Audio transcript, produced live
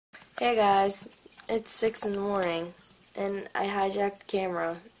Hey guys, it's 6 in the morning, and I hijacked the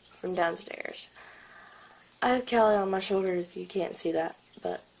camera from downstairs. I have Callie on my shoulder if you can't see that,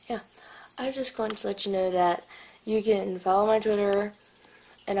 but yeah. I was just going to let you know that you can follow my Twitter,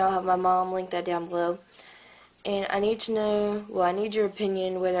 and I'll have my mom link that down below. And I need to know, well, I need your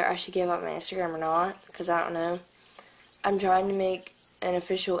opinion whether I should give up my Instagram or not, because I don't know. I'm trying to make an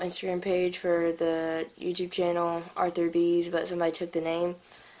official Instagram page for the YouTube channel, R3Bs, but somebody took the name.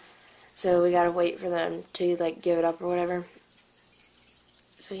 So we gotta wait for them to like give it up or whatever.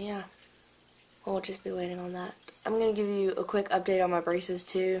 So yeah, we'll just be waiting on that. I'm gonna give you a quick update on my braces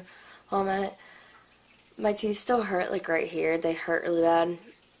too while I'm at it. My teeth still hurt like right here. They hurt really bad,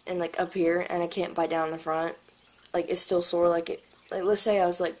 and like up here, and I can't bite down in the front. Like it's still sore. Like let's say I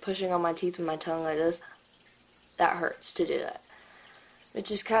was like pushing on my teeth with my tongue like this. That hurts to do that. Which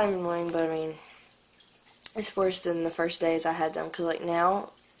is kind of annoying, but I mean, it's worse than the first days I had them, because like now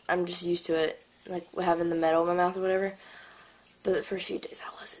I'm just used to it, like having the metal in my mouth or whatever. But the first few days I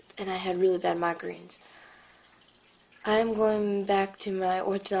wasn't, and I had really bad migraines. I am going back to my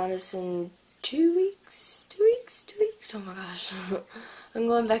orthodontist in 2 weeks. 2 weeks? 2 weeks? Oh my gosh. I'm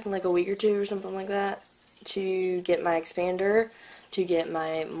going back in like a week or two or something like that to get my expander, to get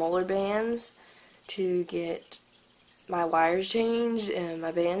my molar bands, to get my wires changed and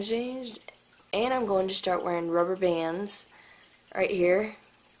my bands changed. And I'm going to start wearing rubber bands right here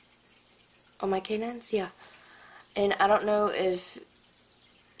on my canines, yeah. And I don't know if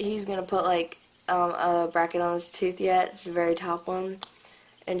he's gonna put like a bracket on his tooth yet. It's the very top one,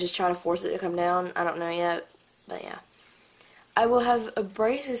 and just try to force it to come down. I don't know yet, but yeah. I will have a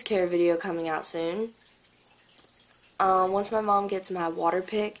braces care video coming out soon. Once my mom gets my water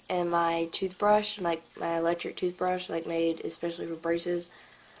pick and my toothbrush, my electric toothbrush, like made especially for braces.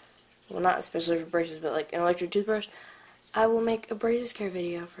 Well, not especially for braces, but like an electric toothbrush. I will make a braces care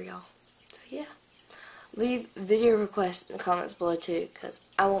video for y'all. So yeah. Leave video requests in the comments below too, because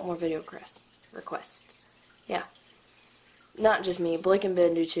I want more video requests. Yeah. Not just me. Blake and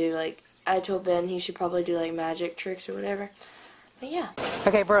Ben do too. Like, I told Ben he should probably do like magic tricks or whatever. But yeah.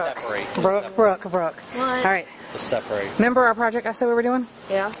 Okay, Brooke. Brooke. What? Alright. Let's separate. Remember our project I said we were doing?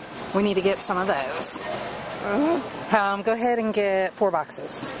 Yeah. We need to get some of those. Go ahead and get 4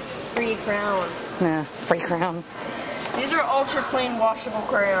 boxes. Free crown. No, free crown. These are ultra clean washable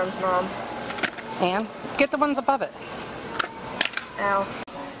crayons, Mom. And get the ones above it. Ow.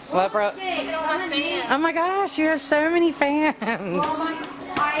 What, Brooke? Oh my gosh, you have so many fans.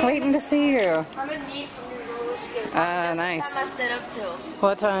 Waiting to see you. I'm in need for new roller skates. Nice. What time I stayed up till?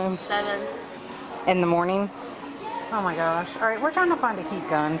 What time? 7. In the morning? Oh my gosh. Alright, we're trying to find a heat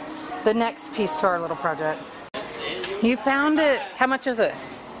gun. The next piece to our little project. You found it. How much is it?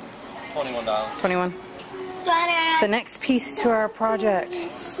 $21. 21. The next piece to our project.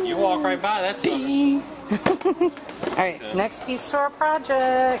 You walk right by, that's something. Alright, next piece to our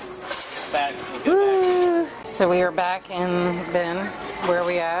project. Back. Woo. So we are back in Ben. Where are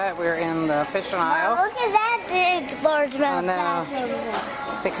we at? We're in the fishing aisle. Look at that big large mouth bass over there.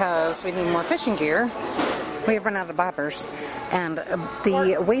 Because we need more fishing gear. We have run out of bobbers. And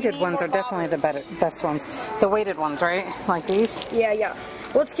the weighted ones are definitely the best ones. The weighted ones, right? Like these? Yeah.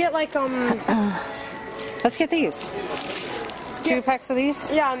 Let's get like Let's get these. 2 packs of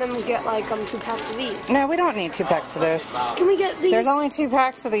these? Yeah, and then we'll get like 2 packs of these. No, we don't need 2 packs of those. Can we get these? There's only 2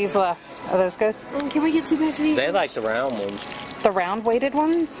 packs of these left. Are those good? Can we get 2 packs of these? They like the round ones. The round weighted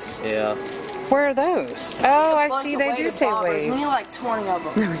ones? Yeah. Where are those? Oh, I see. They do say weight. We need like 20 of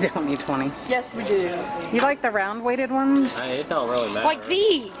them. No, we don't need 20. Yes, we do. You like the round weighted ones? It don't really matter. Like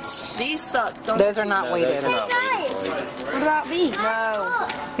these. These stuff. Those are not weighted. Those are not weighted. What about these? No.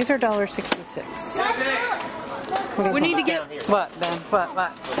 These are $1.66. We need to get... What, Ben? What?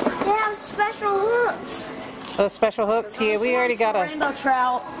 They have special hooks. Those special hooks? Yeah, we already got a... Rainbow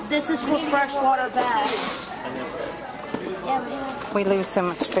trout. This is for freshwater bass. We lose so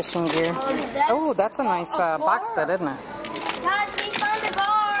much fishing gear. Oh, that's a nice box set, isn't it? Guys, we found a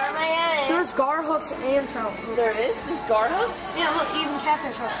gar. There's gar hooks and trout hooks. There is? There's gar hooks? Yeah, look, even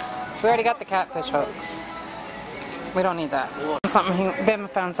catfish hooks. We already got the catfish hooks. We don't need that. Ben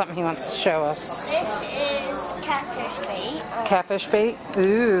found something he wants to show us. This is catfish bait. Catfish bait?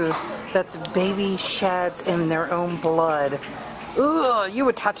 Ooh, that's baby shads in their own blood. Ooh, you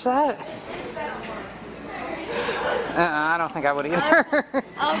would touch that? I don't think I would either.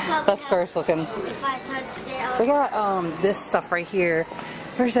 That's gross looking. If I touched it, We got this stuff right here.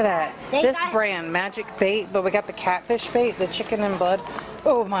 Where's it at? This brand, Magic Bait, but we got the catfish bait, the chicken and blood.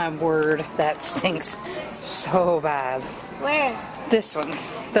 Oh my word, that stinks so bad. Where? This one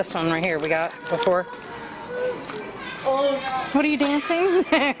right here we got before. What are you dancing?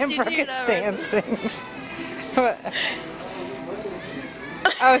 Brooke is dancing. What?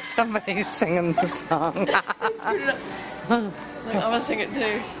 Oh, somebody's singing the song. I'm gonna sing it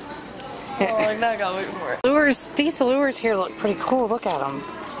too. Oh, like now I gotta wait for it. Lures, these lures here look pretty cool. Look at them.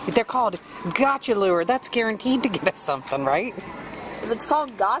 They're called Gotcha Lure. That's guaranteed to get us something, right? If it's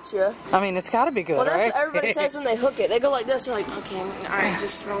called Gotcha. I mean, it's got to be good, Well, that's right? what everybody says when they hook it. They go like this. They're like, okay, alright,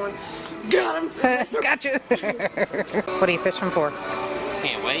 just throwing. Got him. Gotcha. What are you fishing for?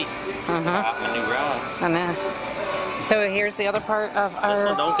 Can't wait. My new rod. I know. So here's the other part of our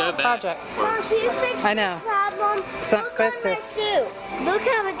one don't go back. project. Mom, can you fix I know. this problem? It's not supposed to. Look at my shoe. Look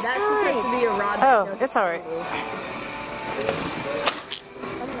how it's That's supposed to tied. be a rod. Oh, it's alright.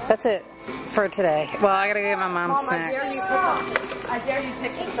 That's it for today. Well, I gotta get my mom's Mom, I dare you snacks. I dare you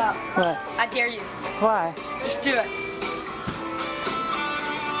pick this up. What? I dare you. Why? Just do it.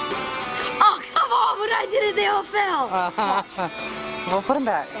 Oh, come on. When I did it, they all fell. We'll put them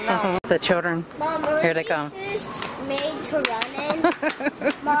back. The children. Mom, were Here they these come. shoes made to run in?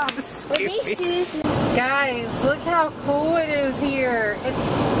 Mom, were these shoes Guys, look how cool it is here.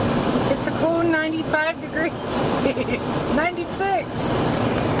 It's a cool 95 degrees. 96.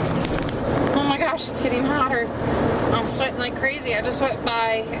 Oh my gosh, it's getting hotter. I'm sweating like crazy. I just went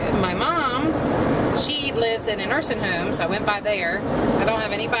by my mom. She lives in a nursing home, so I went by there. I don't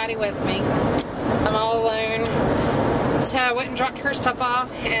have anybody with me. I'm all alone. So I went and dropped her stuff off,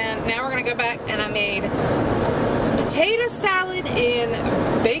 and now we're gonna go back, and I made potato salad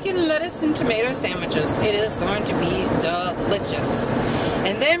and bacon, lettuce, and tomato sandwiches. It is going to be delicious.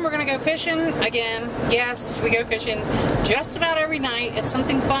 And then we're going to go fishing again. Yes, we go fishing just about every night. It's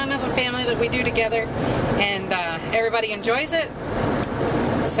something fun as a family that we do together, and everybody enjoys it.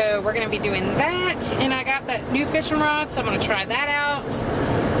 So we're going to be doing that, and I got that new fishing rod, so I'm going to try that out.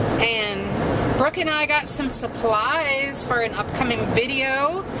 And Brooke and I got some supplies for an upcoming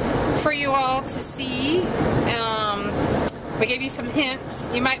video for you all to see. We gave you some hints.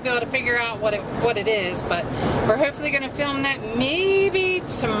 You might be able to figure out what it is, but we're hopefully going to film that maybe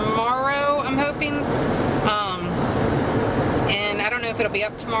tomorrow, I'm hoping. And I don't know if it'll be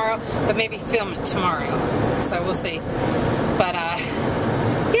up tomorrow, but maybe film it tomorrow. So we'll see. But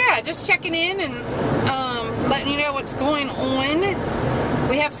yeah, just checking in and letting you know what's going on.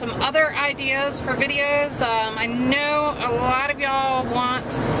 We have some other ideas for videos. I know a lot of y'all want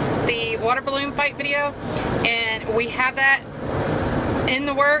the water balloon fight video, and we have that in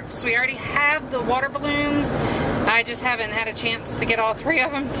the works. We already have the water balloons. I just haven't had a chance to get all three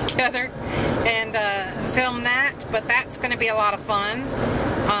of them together and film that, but that's going to be a lot of fun.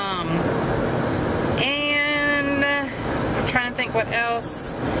 And I'm trying to think what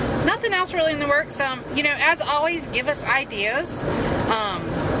else. Nothing else really in the works. You know, as always, give us ideas.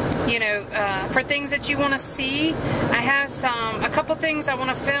 You know, for things that you want to see. I have a couple things I want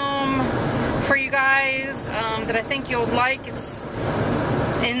to film for you guys that I think you'll like. It's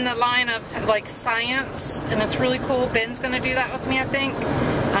in the line of like science, and it's really cool. Ben's going to do that with me, I think.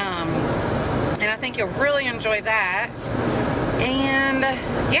 And I think you'll really enjoy that. And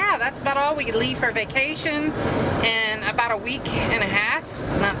yeah, that's about all. We leave for vacation in about a week and a half.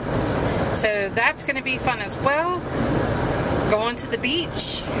 So that's going to be fun as well. Going to the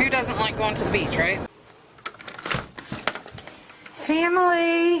beach. Who doesn't like going to the beach, right?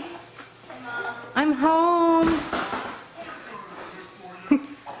 Family, I'm home.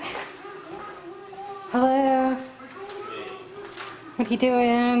 Hello. What are you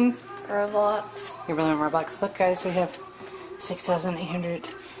doing? Roblox. You're really on Roblox. Look, guys, we have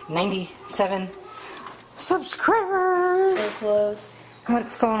 6,897 subscribers. So close.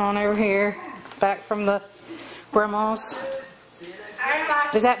 What's going on over here? Back from the grandma's.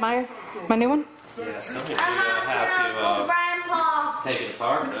 Is that my new one? Yeah, some people have to take it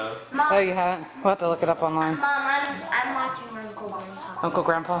apart, though. Oh, you haven't? We'll have to look it up online. Mom, I'm watching Uncle Grandpa. Uncle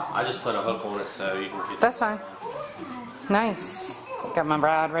Grandpa? I just put a hook on it so you can get That's fine. Nice. Got my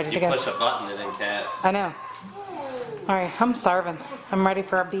rod ready to go. push a button and then catch. I know. Alright, I'm starving. I'm ready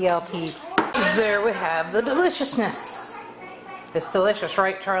for a BLT. There we have the deliciousness. It's delicious,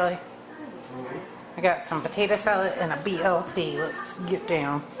 right, Charlie? I got some potato salad and a BLT. Let's get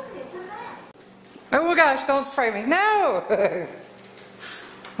down. Oh my gosh, don't spray me. No!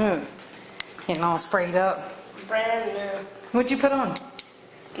 Getting all sprayed up. Brand new. What'd you put on?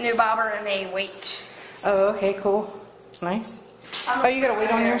 New bobber and a weight. Oh, okay, cool. Nice. Oh, you got a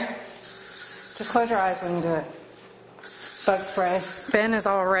weight on yours? Just close your eyes when you do it. Bug spray. Ben is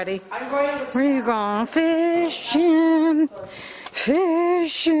all ready. I'm going to We're going fishing.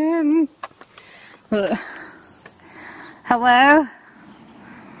 Fishing. Look. Hello?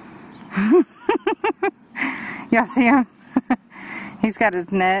 Y'all see him? He's got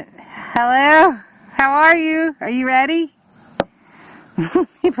his net. Hello? How are you? Are you ready?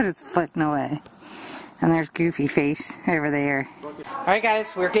 He put his foot in the way. And there's Goofy Face over there. Alright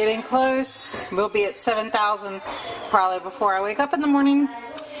guys, we're getting close. We'll be at 7,000 probably before I wake up in the morning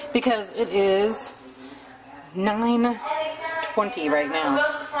because it is 9:20 right now.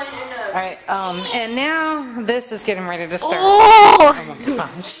 Alright, and now this is getting ready to start. Oh my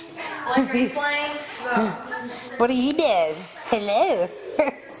gosh. What are you doing? Hello.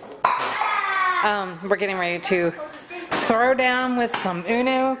 We're getting ready to throw down with some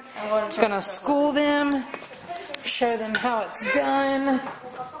Uno. Gonna school them, show them how it's done.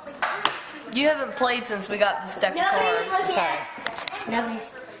 You haven't played since we got the deck of cards. Sorry.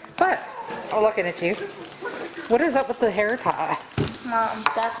 Nobody's. But, I'm looking at you. What is up with the hair tie? Mom,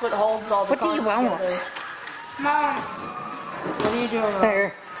 that's what holds all the What do cards you want? together. Mom. What are you doing?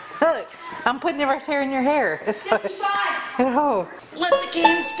 There. Look, I'm putting it right there in your hair. It's like, oh. Let the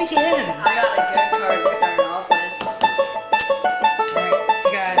games begin. I got a good card to start off with. Alright,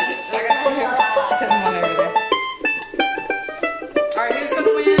 guys, I got someone over there. Alright, who's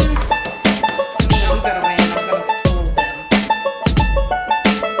gonna win? Me, I'm gonna win. I'm gonna school them.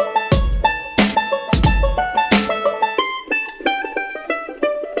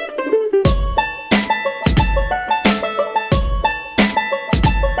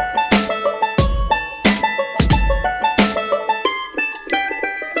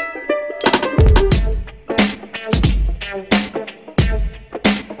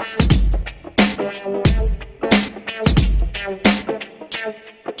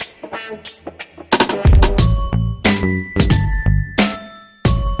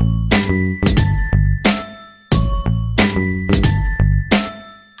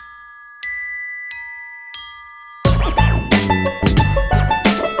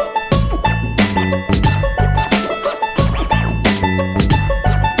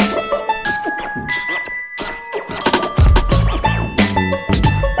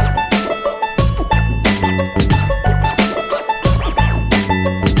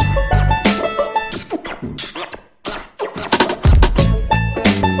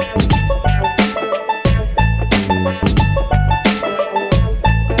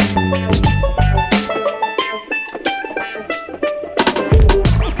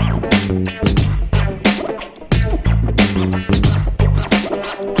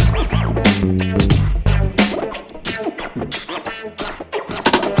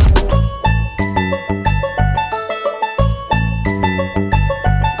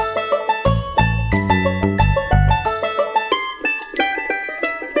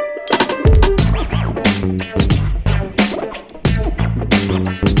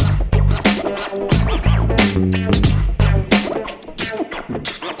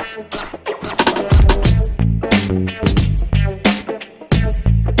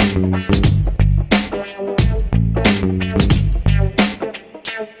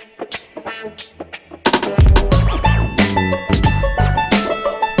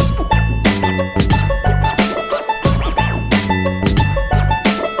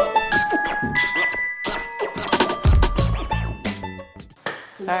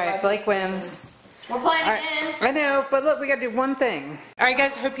 Alright, Blake wins. We're playing Right. again. I know, but look, we gotta do one thing. Alright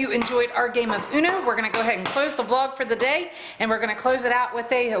guys, hope you enjoyed our game of Uno. We're gonna go ahead and close the vlog for the day, and we're gonna close it out with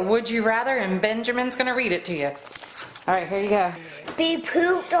a Would You Rather, and Benjamin's gonna read it to you. Alright, here you go. Be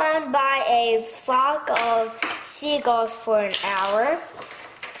pooped on by a flock of seagulls for an hour.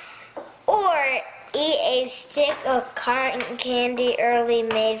 Or eat a stick of cotton candy early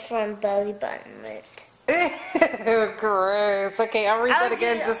made from belly button lint. Ew, gross. Okay, I'll read that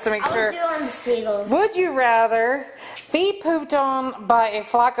again just to make sure. I'll do on the seagulls. Would you rather be pooped on by a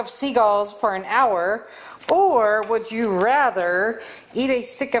flock of seagulls for an hour, or would you rather eat a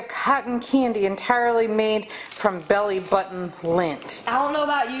stick of cotton candy entirely made from belly button lint? I don't know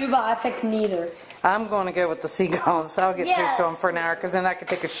about you, but I picked neither. I'm going to go with the seagulls. I'll get pooped on for an hour because then I can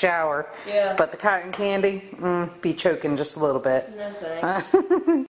take a shower. Yeah. But the cotton candy, be choking just a little bit. No thanks.